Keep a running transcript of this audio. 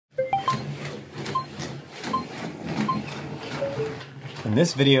In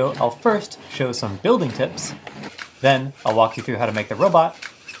this video, I'll first show some building tips, then I'll walk you through how to make the robot,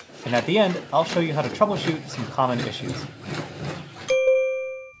 and at the end, I'll show you how to troubleshoot some common issues.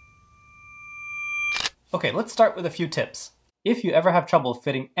 Okay, let's start with a few tips. If you ever have trouble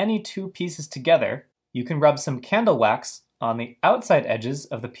fitting any two pieces together, you can rub some candle wax on the outside edges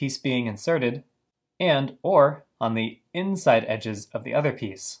of the piece being inserted or on the inside edges of the other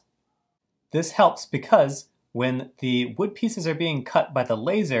piece. This helps because when the wood pieces are being cut by the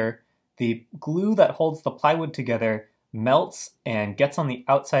laser, the glue that holds the plywood together melts and gets on the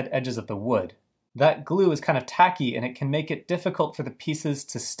outside edges of the wood. That glue is kind of tacky and it can make it difficult for the pieces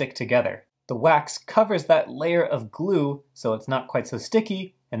to stick together. The wax covers that layer of glue so it's not quite so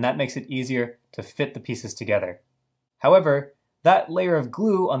sticky, and that makes it easier to fit the pieces together. However, that layer of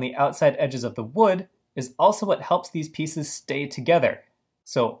glue on the outside edges of the wood is also what helps these pieces stay together.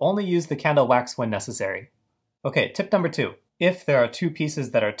 So only use the candle wax when necessary. Okay, tip number 2. If there are two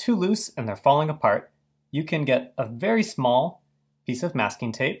pieces that are too loose and they're falling apart, you can get a very small piece of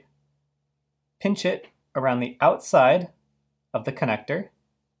masking tape, pinch it around the outside of the connector,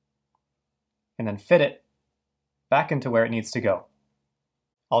 and then fit it back into where it needs to go.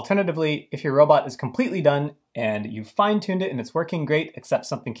 Alternatively, if your robot is completely done and you've fine-tuned it and it's working great except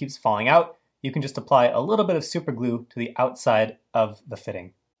something keeps falling out, you can just apply a little bit of super glue to the outside of the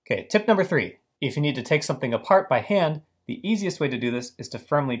fitting. Okay, tip number 3. If you need to take something apart by hand, the easiest way to do this is to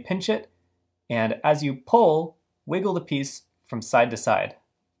firmly pinch it, and as you pull, wiggle the piece from side to side.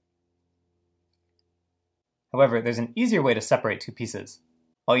 However, there's an easier way to separate two pieces.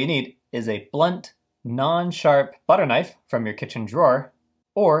 All you need is a blunt, non-sharp butter knife from your kitchen drawer,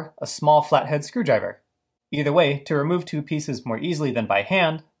 or a small flathead screwdriver. Either way, to remove two pieces more easily than by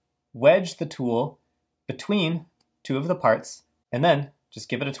hand, wedge the tool between two of the parts, and then just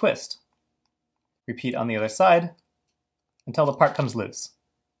give it a twist. Repeat on the other side until the part comes loose.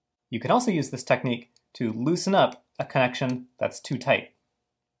 You can also use this technique to loosen up a connection that's too tight.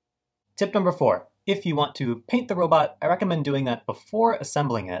 Tip number 4. If you want to paint the robot, I recommend doing that before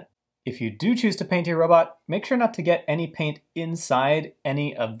assembling it. If you do choose to paint your robot, make sure not to get any paint inside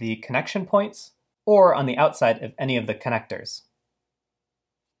any of the connection points or on the outside of any of the connectors.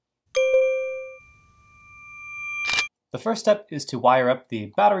 The first step is to wire up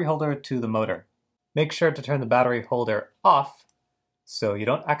the battery holder to the motor. Make sure to turn the battery holder off so you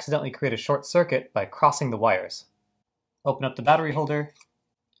don't accidentally create a short circuit by crossing the wires. Open up the battery holder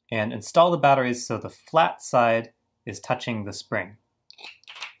and install the batteries so the flat side is touching the spring.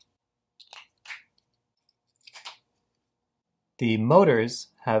 The motors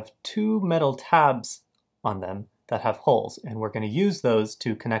have two metal tabs on them that have holes, and we're going to use those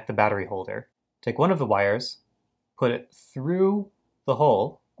to connect the battery holder. Take one of the wires, put it through the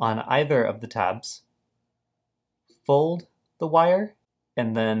hole on either of the tabs, fold the wire,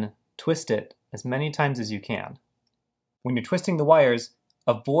 and then twist it as many times as you can. When you're twisting the wires,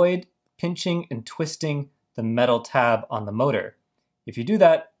 avoid pinching and twisting the metal tab on the motor. If you do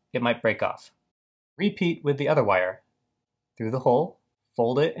that, it might break off. Repeat with the other wire. Through the hole,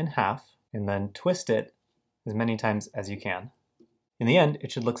 fold it in half, and then twist it as many times as you can. In the end,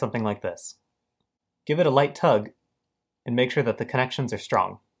 it should look something like this. Give it a light tug and make sure that the connections are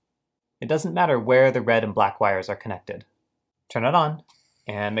strong. It doesn't matter where the red and black wires are connected. Turn it on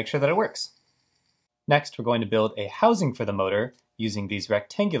and make sure that it works. Next, we're going to build a housing for the motor using these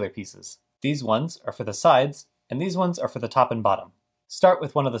rectangular pieces. These ones are for the sides, and these ones are for the top and bottom. Start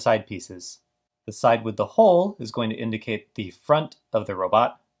with one of the side pieces. The side with the hole is going to indicate the front of the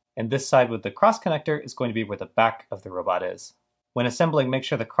robot, and this side with the cross connector is going to be where the back of the robot is. When assembling, make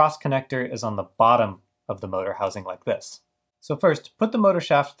sure the cross connector is on the bottom of the motor housing like this. So first, put the motor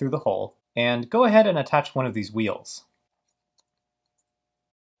shaft through the hole, and go ahead and attach one of these wheels.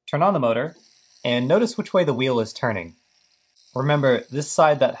 Turn on the motor, and notice which way the wheel is turning. Remember, this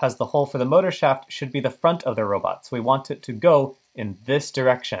side that has the hole for the motor shaft should be the front of the robot, so we want it to go in this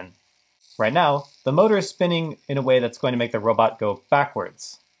direction. Right now, the motor is spinning in a way that's going to make the robot go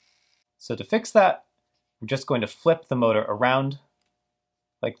backwards. So to fix that, we're just going to flip the motor around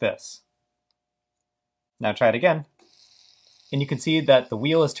like this. Now try it again, and you can see that the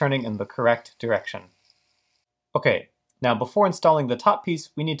wheel is turning in the correct direction. Okay, now before installing the top piece,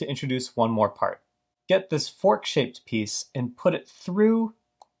 we need to introduce one more part. Get this fork-shaped piece and put it through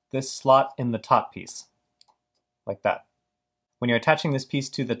this slot in the top piece, like that. When you're attaching this piece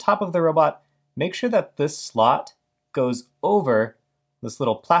to the top of the robot, make sure that this slot goes over this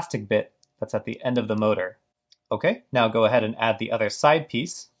little plastic bit that's at the end of the motor. Okay, now go ahead and add the other side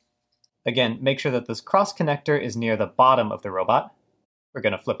piece. Again, make sure that this cross connector is near the bottom of the robot. We're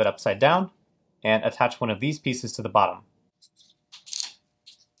going to flip it upside down and attach one of these pieces to the bottom.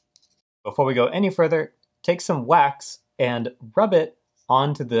 Before we go any further, take some wax and rub it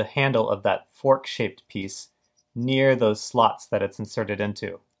onto the handle of that fork-shaped piece near those slots that it's inserted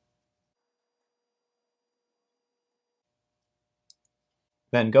into.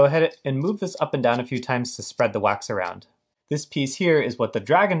 Then go ahead and move this up and down a few times to spread the wax around. This piece here is what the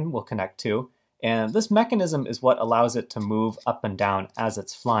dragon will connect to, and this mechanism is what allows it to move up and down as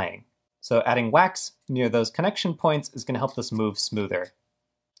it's flying. So adding wax near those connection points is going to help this move smoother.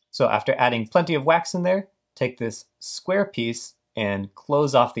 So after adding plenty of wax in there, take this square piece and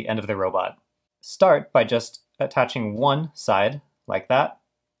close off the end of the robot. Start by just attaching one side, like that,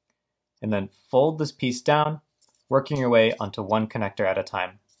 and then fold this piece down, working your way onto one connector at a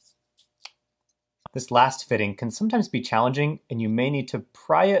time. This last fitting can sometimes be challenging, and you may need to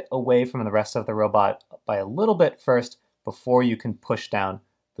pry it away from the rest of the robot by a little bit first before you can push down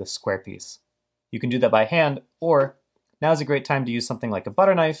the square piece. You can do that by hand, or now's a great time to use something like a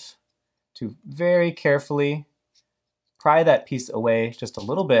butter knife to very carefully pry that piece away just a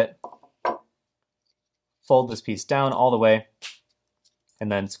little bit, fold this piece down all the way,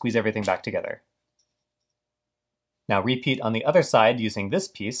 and then squeeze everything back together. Now repeat on the other side using this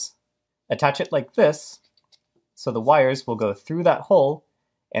piece. Attach it like this, so the wires will go through that hole,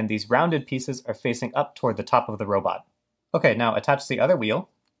 and these rounded pieces are facing up toward the top of the robot. Okay, now attach the other wheel,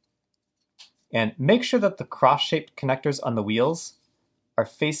 and make sure that the cross-shaped connectors on the wheels are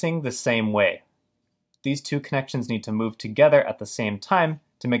facing the same way. These two connections need to move together at the same time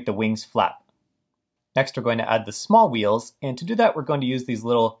to make the wings flat. Next, we're going to add the small wheels, and to do that, we're going to use these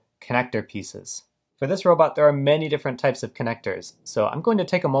little connector pieces. For this robot, there are many different types of connectors, so I'm going to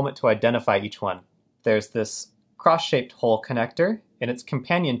take a moment to identify each one. There's this cross-shaped hole connector, and its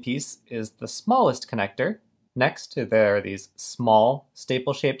companion piece is the smallest connector. Next, there are these small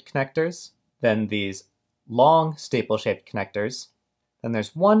staple-shaped connectors, then these long staple-shaped connectors. Then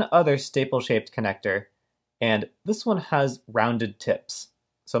there's one other staple-shaped connector, and this one has rounded tips.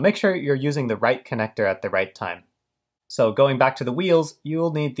 So make sure you're using the right connector at the right time. So going back to the wheels,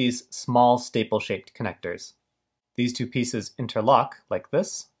 you'll need these small staple-shaped connectors. These two pieces interlock like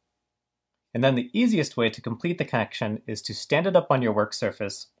this. And then the easiest way to complete the connection is to stand it up on your work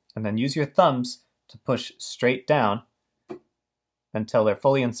surface and then use your thumbs to push straight down until they're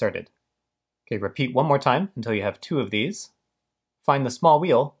fully inserted. Okay, repeat one more time until you have two of these. Find the small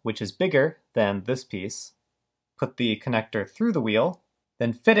wheel, which is bigger than this piece. Put the connector through the wheel,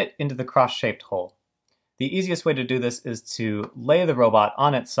 then fit it into the cross-shaped hole. The easiest way to do this is to lay the robot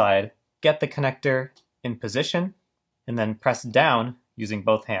on its side, get the connector in position, and then press down using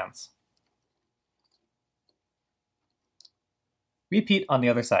both hands. Repeat on the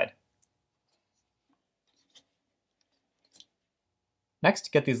other side.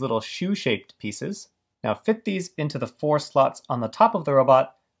 Next, get these little shoe-shaped pieces. Now fit these into the four slots on the top of the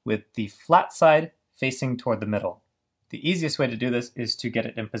robot with the flat side facing toward the middle. The easiest way to do this is to get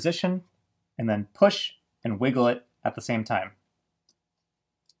it in position and then push and wiggle it at the same time.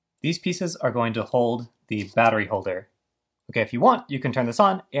 These pieces are going to hold the battery holder. Okay, if you want, you can turn this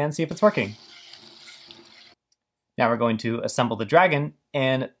on and see if it's working. Now we're going to assemble the dragon,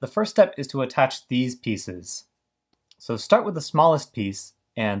 and the first step is to attach these pieces. So start with the smallest piece,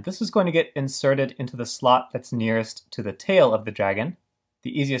 and this is going to get inserted into the slot that's nearest to the tail of the dragon.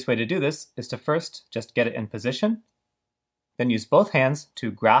 The easiest way to do this is to first just get it in position, then use both hands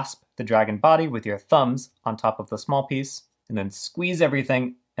to grasp the dragon body with your thumbs on top of the small piece, and then squeeze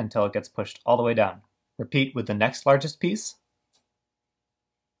everything until it gets pushed all the way down. Repeat with the next largest piece,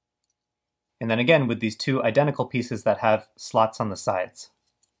 and then again with these two identical pieces that have slots on the sides.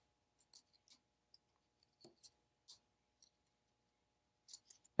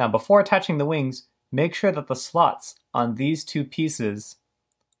 Now before attaching the wings, make sure that the slots on these two pieces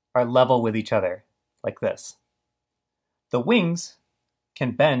are level with each other, like this. The wings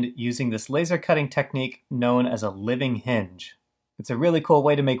can bend using this laser cutting technique known as a living hinge. It's a really cool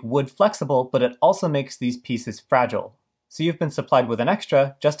way to make wood flexible, but it also makes these pieces fragile. So you've been supplied with an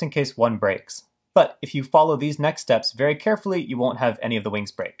extra just in case one breaks. But if you follow these next steps very carefully, you won't have any of the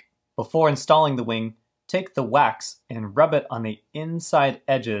wings break. Before installing the wing, take the wax and rub it on the inside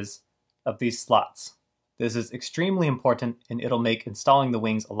edges of these slots. This is extremely important, and it'll make installing the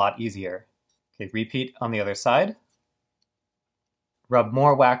wings a lot easier. Okay, repeat on the other side. Rub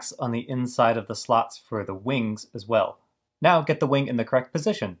more wax on the inside of the slots for the wings as well. Now get the wing in the correct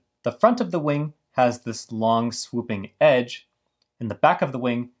position. The front of the wing has this long swooping edge, and the back of the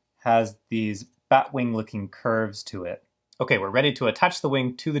wing has these bat-wing looking curves to it. Okay, we're ready to attach the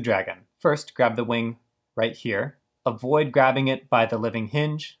wing to the dragon. First, grab the wing right here. Avoid grabbing it by the living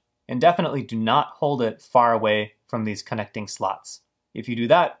hinge, and definitely do not hold it far away from these connecting slots. If you do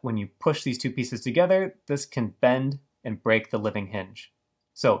that, when you push these two pieces together, this can bend and break the living hinge.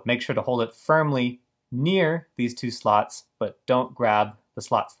 So make sure to hold it firmly near these two slots, but don't grab the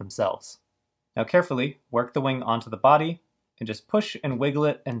slots themselves. Now carefully work the wing onto the body and just push and wiggle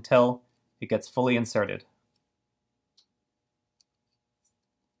it until it gets fully inserted.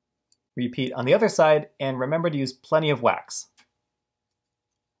 Repeat on the other side, and remember to use plenty of wax.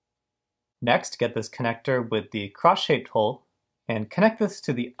 Next, get this connector with the cross-shaped hole and connect this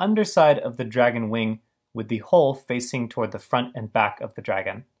to the underside of the dragon wing with the hole facing toward the front and back of the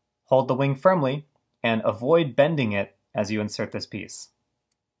dragon. Hold the wing firmly and avoid bending it as you insert this piece.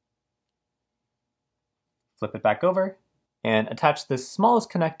 Flip it back over and attach this smallest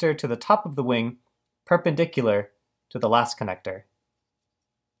connector to the top of the wing perpendicular to the last connector.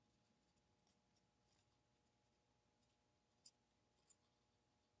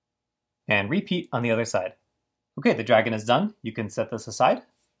 And repeat on the other side. Okay, the dragon is done. You can set this aside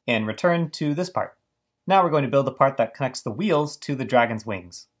and return to this part. Now we're going to build the part that connects the wheels to the dragon's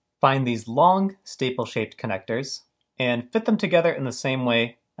wings. Find these long staple-shaped connectors and fit them together in the same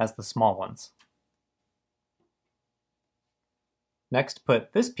way as the small ones. Next,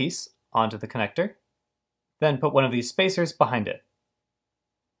 put this piece onto the connector, then put one of these spacers behind it.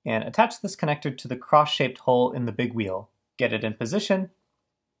 And attach this connector to the cross-shaped hole in the big wheel. Get it in position,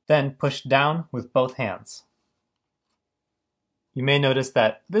 then push down with both hands. You may notice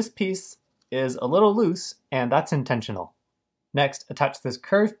that this piece is a little loose, and that's intentional. Next, attach this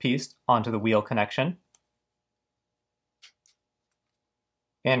curved piece onto the wheel connection,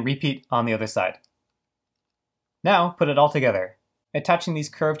 and repeat on the other side. Now, put it all together. Attaching these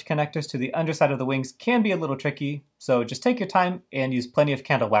curved connectors to the underside of the wings can be a little tricky, so just take your time and use plenty of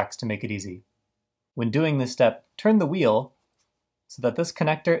candle wax to make it easy. When doing this step, turn the wheel so that this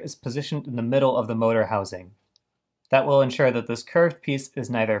connector is positioned in the middle of the motor housing. That will ensure that this curved piece is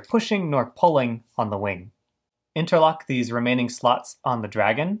neither pushing nor pulling on the wing. Interlock these remaining slots on the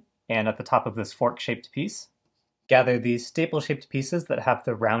dragon and at the top of this fork-shaped piece. Gather these staple-shaped pieces that have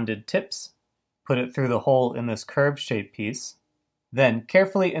the rounded tips, put it through the hole in this curved-shaped piece, then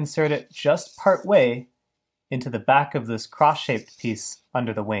carefully insert it just part way into the back of this cross-shaped piece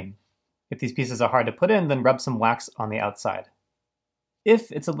under the wing. If these pieces are hard to put in, then rub some wax on the outside.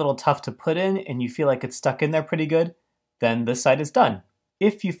 If it's a little tough to put in and you feel like it's stuck in there pretty good, then this side is done.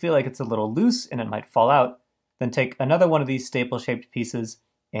 If you feel like it's a little loose and it might fall out, then take another one of these staple-shaped pieces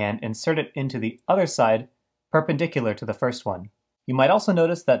and insert it into the other side perpendicular to the first one. You might also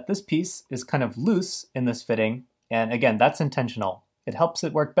notice that this piece is kind of loose in this fitting, and again, that's intentional. It helps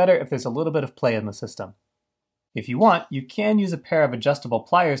it work better if there's a little bit of play in the system. If you want, you can use a pair of adjustable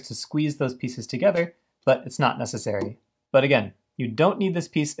pliers to squeeze those pieces together, but it's not necessary. But again, you don't need this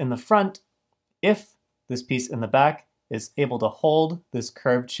piece in the front if this piece in the back is able to hold this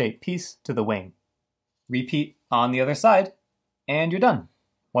curved shaped piece to the wing. Repeat on the other side, and you're done.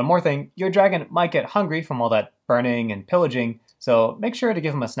 One more thing, your dragon might get hungry from all that burning and pillaging, so make sure to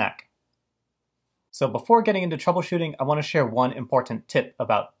give him a snack. So before getting into troubleshooting, I want to share one important tip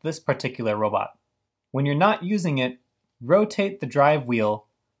about this particular robot. When you're not using it, rotate the drive wheel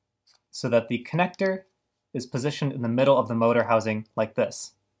so that the connector is positioned in the middle of the motor housing like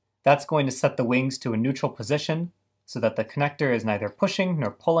this. That's going to set the wings to a neutral position so that the connector is neither pushing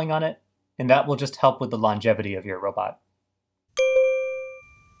nor pulling on it, and that will just help with the longevity of your robot.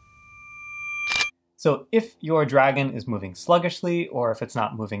 So if your dragon is moving sluggishly, or if it's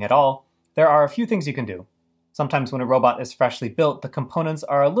not moving at all, there are a few things you can do. Sometimes when a robot is freshly built, the components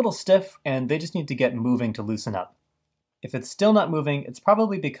are a little stiff and they just need to get moving to loosen up. If it's still not moving, it's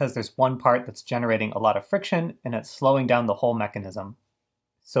probably because there's one part that's generating a lot of friction and it's slowing down the whole mechanism.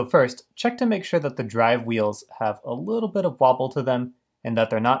 So first, check to make sure that the drive wheels have a little bit of wobble to them and that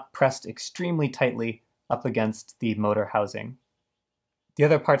they're not pressed extremely tightly up against the motor housing. The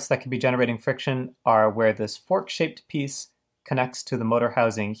other parts that can be generating friction are where this fork-shaped piece connects to the motor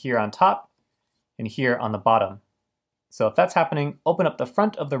housing here on top and here on the bottom. So if that's happening, open up the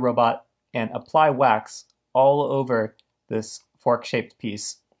front of the robot and apply wax all over this fork-shaped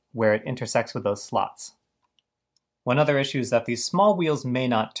piece where it intersects with those slots. One other issue is that these small wheels may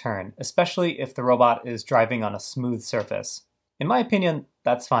not turn, especially if the robot is driving on a smooth surface. In my opinion,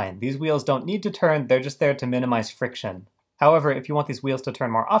 that's fine. These wheels don't need to turn, they're just there to minimize friction. However, if you want these wheels to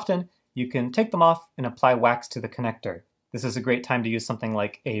turn more often, you can take them off and apply wax to the connector. This is a great time to use something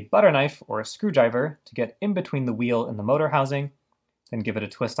like a butter knife or a screwdriver to get in between the wheel and the motor housing, then give it a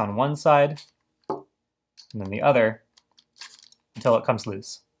twist on one side, and then the other, until it comes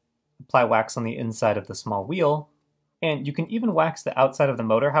loose. Apply wax on the inside of the small wheel, and you can even wax the outside of the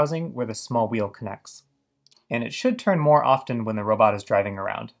motor housing where the small wheel connects. and it should turn more often when the robot is driving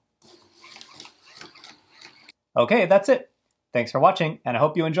around. Okay, that's it. Thanks for watching, and I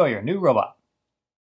hope you enjoy your new robot.